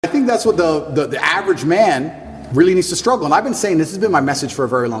I think that's what the average man really needs to struggle. And I've been saying, this has been my message for a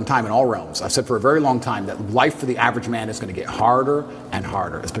very long time in all realms. I've said for a very long time that life for the average man is going to get harder and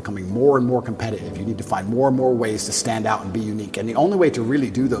harder. It's becoming more and more competitive. You need to find more and more ways to stand out and be unique. And the only way to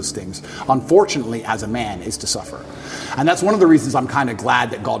really do those things, unfortunately, as a man, is to suffer. And that's one of the reasons I'm kind of glad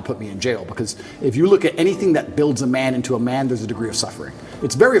that God put me in jail. Because if you look at anything that builds a man into a man, there's a degree of suffering.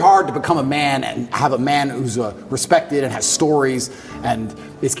 It's very hard to become a man and have a man who's respected and has stories and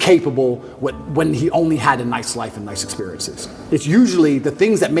is capable when he only had a nice life and nice experiences. It's usually the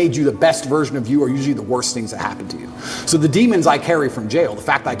things that made you the best version of you are usually the worst things that happened to you. So the demons I carry from jail, the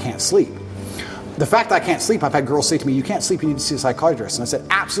fact that I can't sleep. The fact that I can't sleep, I've had girls say to me, you can't sleep, you need to see a psychiatrist. And I said,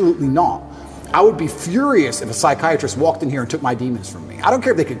 absolutely not. I would be furious if a psychiatrist walked in here and took my demons from me. I don't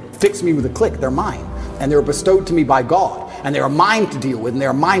care if they could fix me with a click, they're mine. And they were bestowed to me by God. And they are mine to deal with, and they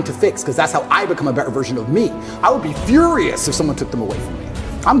are mine to fix, because that's how I become a better version of me. I would be furious if someone took them away from me.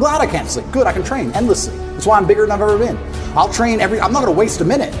 I'm glad I can't sleep. Good, I can train endlessly. That's why I'm bigger than I've ever been. I'll train I'm not going to waste a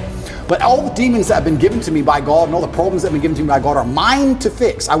minute. But all the demons that have been given to me by God and all the problems that have been given to me by God are mine to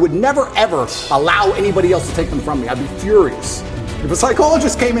fix. I would never, ever allow anybody else to take them from me. I'd be furious. If a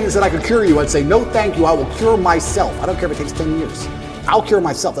psychologist came in and said I could cure you, I'd say, no, thank you. I will cure myself. I don't care if it takes 10 years. I'll cure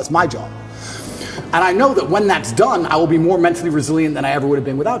myself. That's my job. And I know that when that's done, I will be more mentally resilient than I ever would have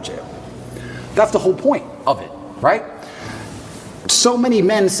been without jail. That's the whole point of it, right? So many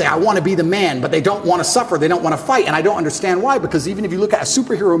men say, I want to be the man, but they don't want to suffer. They don't want to fight. And I don't understand why, because even if you look at a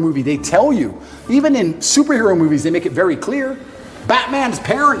superhero movie, they tell you, even in superhero movies, they make it very clear. Batman's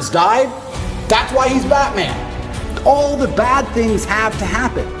parents died. That's why he's Batman. All the bad things have to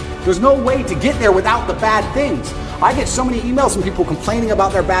happen. There's no way to get there without the bad things. I get so many emails from people complaining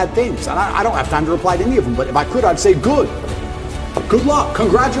about their bad things, and I don't have time to reply to any of them, but if I could, I'd say, good luck,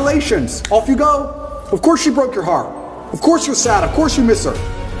 congratulations, off you go. Of course she broke your heart. Of course you're sad, of course you miss her.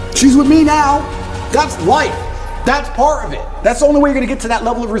 She's with me now. That's life. That's part of it. That's the only way you're going to get to that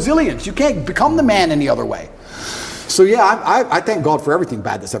level of resilience. You can't become the man any other way. So yeah, I thank God for everything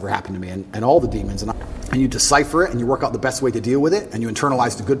bad that's ever happened to me and all the demons. And you decipher it and you work out the best way to deal with it and you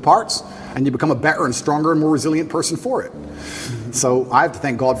internalize the good parts and you become a better and stronger and more resilient person for it. So I have to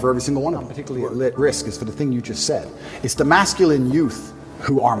thank God for every single one of them. Particularly at risk is for the thing you just said. It's the masculine youth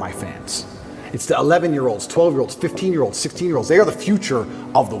who are my fans. It's the 11-year-olds, 12-year-olds, 15-year-olds, 16-year-olds. They are the future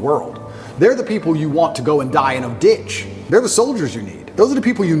of the world. They're the people you want to go and die in a ditch. They're the soldiers you need. Those are the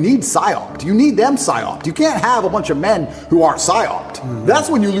people you need psyoped. You need them psyoped. You can't have a bunch of men who aren't psyoped. Mm-hmm. That's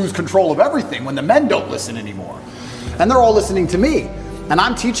when you lose control of everything, when the men don't listen anymore. And they're all listening to me. And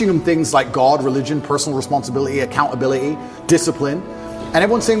I'm teaching them things like God, religion, personal responsibility, accountability, discipline. And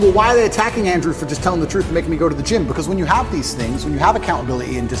everyone's saying, well, why are they attacking Andrew for just telling the truth and making me go to the gym? Because when you have these things, when you have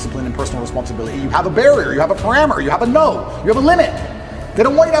accountability and discipline and personal responsibility, you have a barrier, you have a parameter, you have a no, you have a limit. They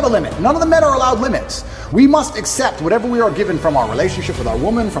don't want you to have a limit. None of the men are allowed limits. We must accept whatever we are given from our relationship with our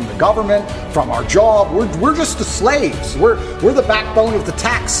woman, from the government, from our job. We're just the slaves. We're the backbone of the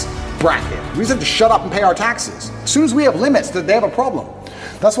tax bracket. We just have to shut up and pay our taxes. As soon as we have limits, they have a problem.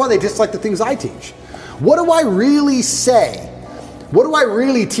 That's why they dislike the things I teach. What do I really say? What do I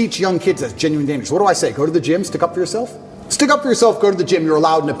really teach young kids that's genuine dangerous? What do I say? Go to the gym, stick up for yourself? Stick up for yourself, go to the gym, you're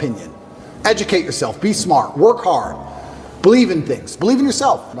allowed an opinion. Educate yourself, be smart, work hard. Believe in things. Believe in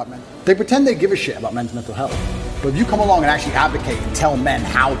yourself. About men. They pretend they give a shit about men's mental health. But if you come along and actually advocate and tell men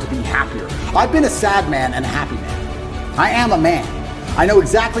how to be happier. I've been a sad man and a happy man. I am a man. I know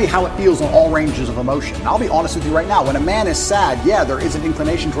exactly how it feels on all ranges of emotion. And I'll be honest with you right now. When a man is sad, yeah, there is an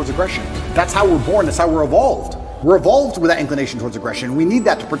inclination towards aggression. That's how we're born. That's how we're evolved. We're evolved with that inclination towards aggression. We need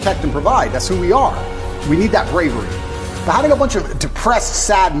that to protect and provide. That's who we are. We need that bravery. But having a bunch of depressed,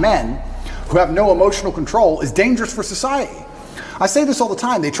 sad men who have no emotional control is dangerous for society. I say this all the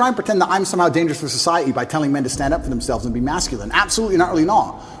time. They try and pretend that I'm somehow dangerous for society by telling men to stand up for themselves and be masculine. Absolutely not, really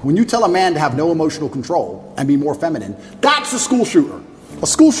not. When you tell a man to have no emotional control and be more feminine, that's a school shooter. A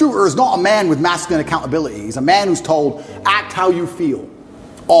school shooter is not a man with masculine accountability. He's a man who's told, act how you feel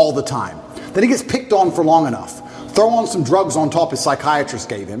all the time. Then he gets picked on for long enough. Throw on some drugs on top his psychiatrist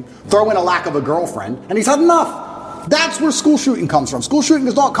gave him. Throw in a lack of a girlfriend, and he's had enough. That's where school shooting comes from. School shooting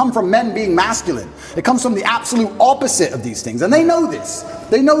does not come from men being masculine. It comes from the absolute opposite of these things. And they know this.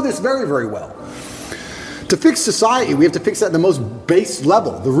 They know this very, very well. To fix society, we have to fix it at the most base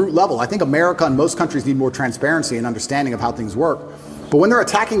level, the root level. I think America and most countries need more transparency and understanding of how things work. But when they're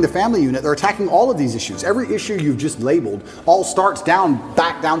attacking the family unit, they're attacking all of these issues. Every issue you've just labeled all starts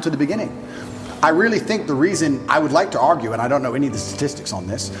back down to the beginning. I really think the reason I would like to argue, and I don't know any of the statistics on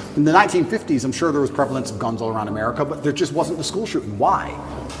this, in the 1950s, I'm sure there was prevalence of guns all around America, but there just wasn't the school shooting. Why?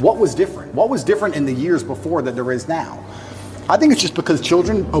 What was different? What was different in the years before that there is now? I think it's just because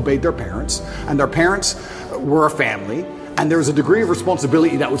children obeyed their parents, and their parents were a family, and there's a degree of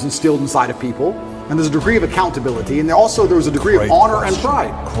responsibility that was instilled inside of people, and there's a degree of accountability, and there was a degree of honor and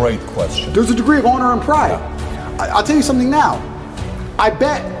pride. Great question. There's a degree of honor and pride. Yeah. I'll tell you something now. I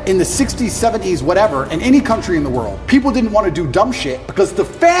bet in the 60s, 70s, whatever, in any country in the world, people didn't want to do dumb shit because the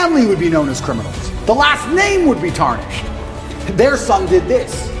family would be known as criminals. The last name would be tarnished. Their son did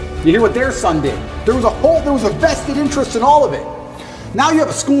this. You hear what their son did? There was a vested interest in all of it. Now you have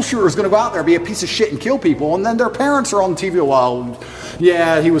a school shooter who's going to go out there, be a piece of shit and kill people, and then their parents are on TV, well,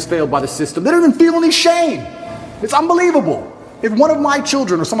 yeah, he was failed by the system. They don't even feel any shame. It's unbelievable. If one of my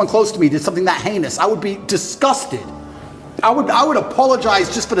children or someone close to me did something that heinous, I would be disgusted. I would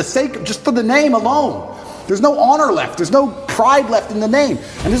apologize just for the name alone. There's no honor left. There's no pride left in the name.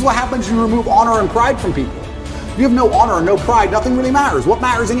 And this is what happens when you remove honor and pride from people. If you have no honor and no pride, nothing really matters. What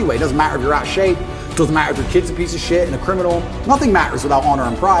matters anyway? It doesn't matter if you're out of shape. It doesn't matter if your kid's a piece of shit and a criminal. Nothing matters without honor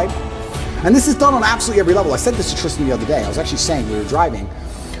and pride. And this is done on absolutely every level. I said this to Tristan the other day. I was actually saying, we were driving,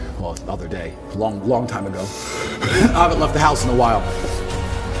 well, the other day, long time ago. I haven't left the house in a while.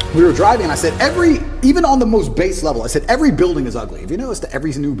 We were driving and I said, even on the most base level, I said, every building is ugly. Have you noticed that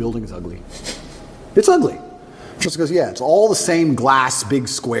every new building is ugly? It's ugly. Tristan goes, yeah, it's all the same glass, big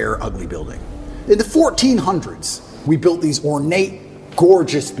square, ugly building. In the 1400s, we built these ornate,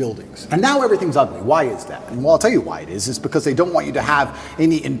 gorgeous buildings. And now everything's ugly. Why is that? And well, I'll tell you why it is. It's because they don't want you to have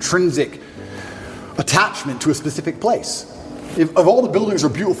any intrinsic attachment to a specific place. If all the buildings are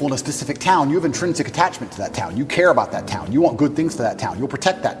beautiful in a specific town, you have intrinsic attachment to that town. You care about that town. You want good things for that town. You'll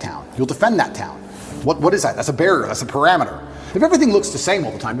protect that town. You'll defend that town. What is that? That's a barrier. That's a parameter. If everything looks the same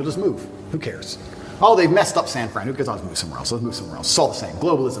all the time, you'll just move. Who cares? Oh, they've messed up San Fran. Who cares? I'll just move somewhere else. Let's move somewhere else. It's all the same.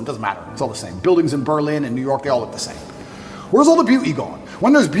 Globalism doesn't matter. It's all the same. Buildings in Berlin and New York, they all look the same. Where's all the beauty gone?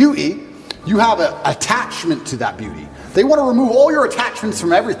 When there's beauty, you have an attachment to that beauty. They want to remove all your attachments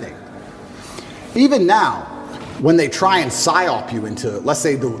from everything. Even now, when they try and psyop you into, let's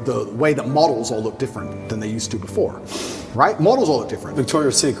say, the way that models all look different than they used to before, right? Models all look different.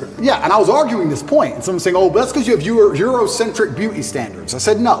 Victoria's Secret. Yeah, and I was arguing this point, and someone's saying, oh, but that's because you have Eurocentric beauty standards. I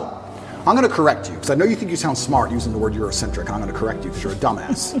said, no. I'm going to correct you, because I know you think you sound smart using the word Eurocentric, and I'm going to correct you because you're a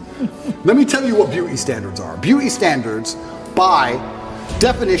dumbass. Let me tell you what beauty standards are. Beauty standards, by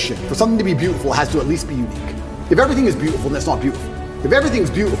definition, for something to be beautiful, it has to at least be unique. If everything is beautiful, then it's not beautiful. If everything's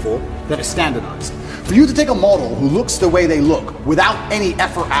beautiful, then it's standardized. For you to take a model who looks the way they look without any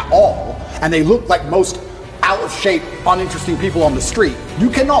effort at all, and they look like most out of shape, uninteresting people on the street, you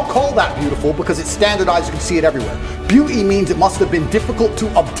cannot call that beautiful because it's standardized, you can see it everywhere. Beauty means it must have been difficult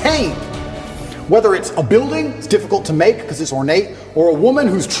to obtain. Whether it's a building, it's difficult to make because it's ornate, or a woman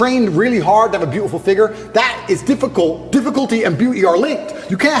who's trained really hard to have a beautiful figure, that is difficult. Difficulty and beauty are linked.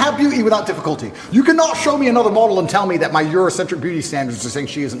 You can't have beauty without difficulty. You cannot show me another model and tell me that my Eurocentric beauty standards are saying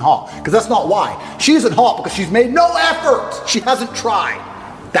she isn't hot, because that's not why. She isn't hot because she's made no effort. She hasn't tried.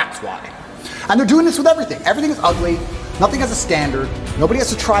 That's why. And they're doing this with everything. Everything is ugly. Nothing has a standard. Nobody has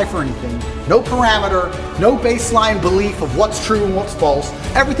to try for anything. No parameter. No baseline belief of what's true and what's false.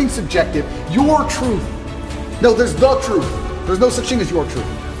 Everything's subjective. Your truth. No, there's the truth. There's no such thing as your truth.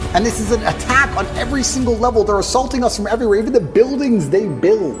 And this is an attack on every single level. They're assaulting us from everywhere. Even the buildings they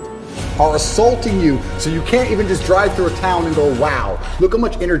build are assaulting you. So you can't even just drive through a town and go, wow, look how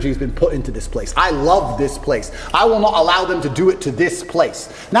much energy has been put into this place. I love this place. I will not allow them to do it to this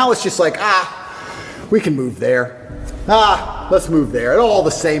place. Now it's just like, we can move there. Let's move there. It's all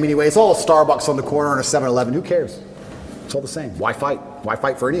the same anyway. It's all a Starbucks on the corner and a 7-Eleven. Who cares? It's all the same. Why fight? Why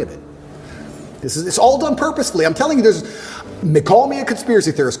fight for any of it? It's all done purposefully. I'm telling you, call me a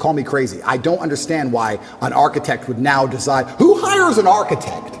conspiracy theorist, call me crazy. I don't understand why an architect would now decide, who hires an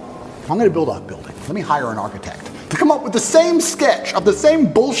architect? I'm going to build a building. Let me hire an architect to come up with the same sketch of the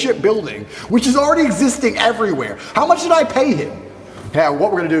same bullshit building, which is already existing everywhere. How much did I pay him? Yeah,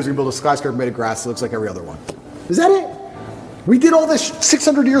 what we're going to do is we're going to build a skyscraper made of grass that looks like every other one. Is that it? We did all this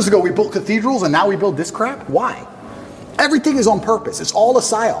 600 years ago. We built cathedrals and now we build this crap? Why? Everything is on purpose. It's all a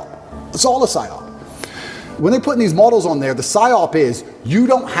psyop. It's all a psyop. When they put these models on there, the psyop is you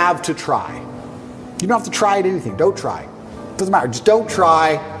don't have to try. You don't have to try at anything. Don't try. It doesn't matter. Just don't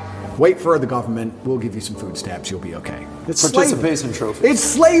try. Wait for the government. We'll give you some food stamps. You'll be okay. It's participation trophies. It's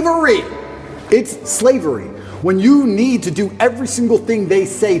slavery. It's slavery. When you need to do every single thing they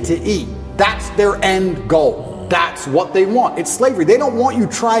say to eat, that's their end goal. That's what they want. It's slavery. They don't want you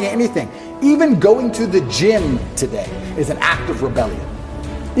trying anything. Even going to the gym today is an act of rebellion.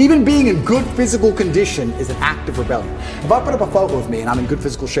 Even being in good physical condition is an act of rebellion. If I put up a photo of me and I'm in good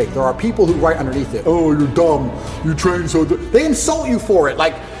physical shape, there are people who write underneath it, oh, you're dumb, you train so good. They insult you for it.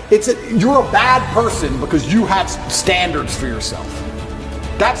 Like, You're a bad person because you have standards for yourself.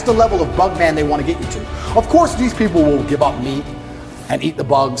 That's the level of bug man they want to get you to. Of course, these people will give up meat and eat the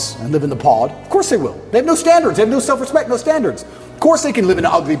bugs and live in the pod. Of course they will. They have no standards. They have no self-respect, no standards. Of course they can live in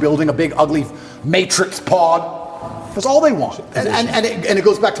an ugly building, a big, ugly matrix pod. That's all they want. And it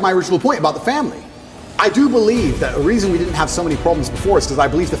goes back to my original point about the family. I do believe that the reason we didn't have so many problems before is because I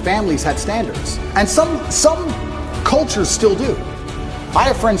believe the families had standards. And some cultures still do. I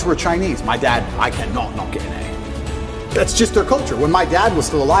have friends who are Chinese. My dad, I cannot not get an A. That's just their culture. When my dad was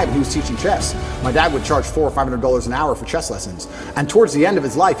still alive and he was teaching chess, my dad would charge $400 or $500 an hour for chess lessons. And towards the end of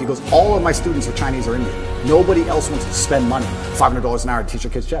his life, he goes, all of my students are Chinese or Indian. Nobody else wants to spend money, $500 an hour to teach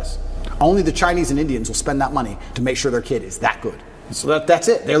their kids chess. Only the Chinese and Indians will spend that money to make sure their kid is that good. So that's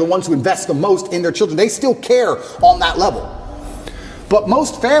it. They're the ones who invest the most in their children. They still care on that level. But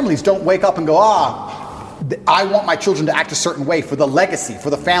most families don't wake up and go, I want my children to act a certain way for the legacy, for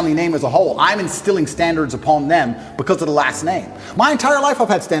the family name as a whole. I'm instilling standards upon them because of the last name. My entire life I've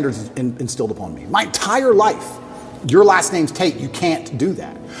had standards instilled upon me. My entire life. Your last name's Tate, you can't do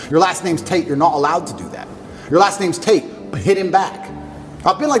that. Your last name's Tate, you're not allowed to do that. Your last name's Tate, hit him back.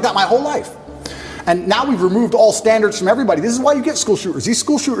 I've been like that my whole life. And now we've removed all standards from everybody. This is why you get school shooters. These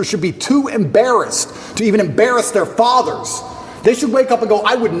school shooters should be too embarrassed to even embarrass their fathers. They should wake up and go,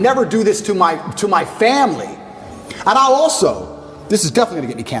 I would never do this to my family. And I'll also, this is definitely going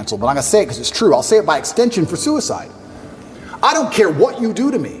to get me canceled, but I'm going to say it because it's true. I'll say it by extension for suicide. I don't care what you do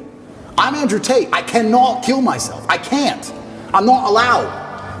to me. I'm Andrew Tate. I cannot kill myself. I can't. I'm not allowed.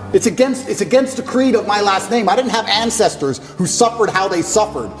 It's against the creed of my last name. I didn't have ancestors who suffered how they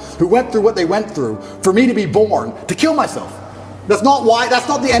suffered, who went through what they went through for me to be born to kill myself. That's not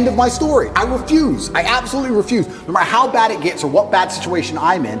the end of my story. I refuse. I absolutely refuse. No matter how bad it gets or what bad situation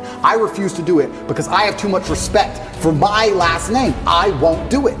I'm in, I refuse to do it because I have too much respect for my last name. I won't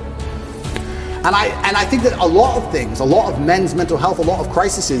do it. And I think that a lot of things, a lot of men's mental health, a lot of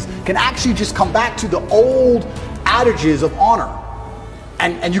crises can actually just come back to the old adages of honor.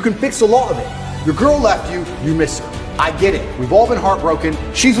 And you can fix a lot of it. Your girl left you, you miss her. I get it. We've all been heartbroken.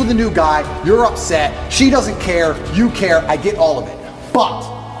 She's with a new guy. You're upset. She doesn't care. You care. I get all of it.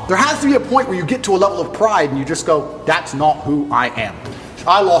 But there has to be a point where you get to a level of pride and you just go, that's not who I am.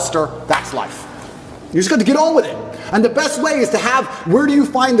 I lost her. That's life. You just got to get on with it. And the best way is to have, where do you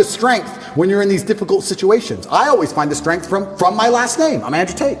find the strength when you're in these difficult situations? I always find the strength from my last name. I'm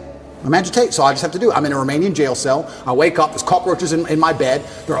Andrew Tate. I'm Andrew Tate, so I just have to do it. I'm in a Romanian jail cell. I wake up, there's cockroaches in my bed.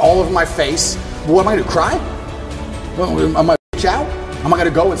 They're all over my face. What am I going to do, cry? Well, am I going to bitch out? Am I going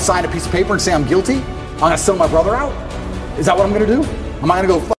to go and sign a piece of paper and say I'm guilty? I'm going to sell my brother out? Is that what I'm going to do? Am I going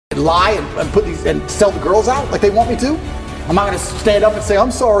to go fucking lie and put these and sell the girls out like they want me to? Am I going to stand up and say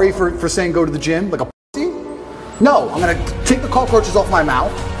I'm sorry for saying go to the gym like a pussy? No, I'm going to take the cockroaches off my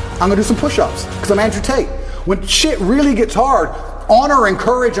mouth. I'm going to do some push-ups because I'm Andrew Tate. When shit really gets hard, honor and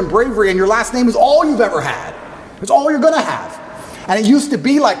courage and bravery and your last name is all you've ever had. It's all you're going to have. And it used to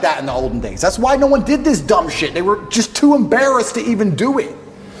be like that in the olden days. That's why no one did this dumb shit. They were just too embarrassed to even do it.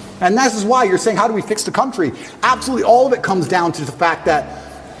 And this is why you're saying, how do we fix the country? Absolutely all of it comes down to the fact that,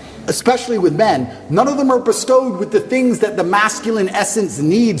 especially with men, none of them are bestowed with the things that the masculine essence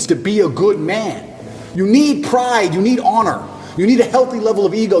needs to be a good man. You need pride. You need honor. You need a healthy level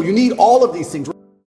of ego. You need all of these things.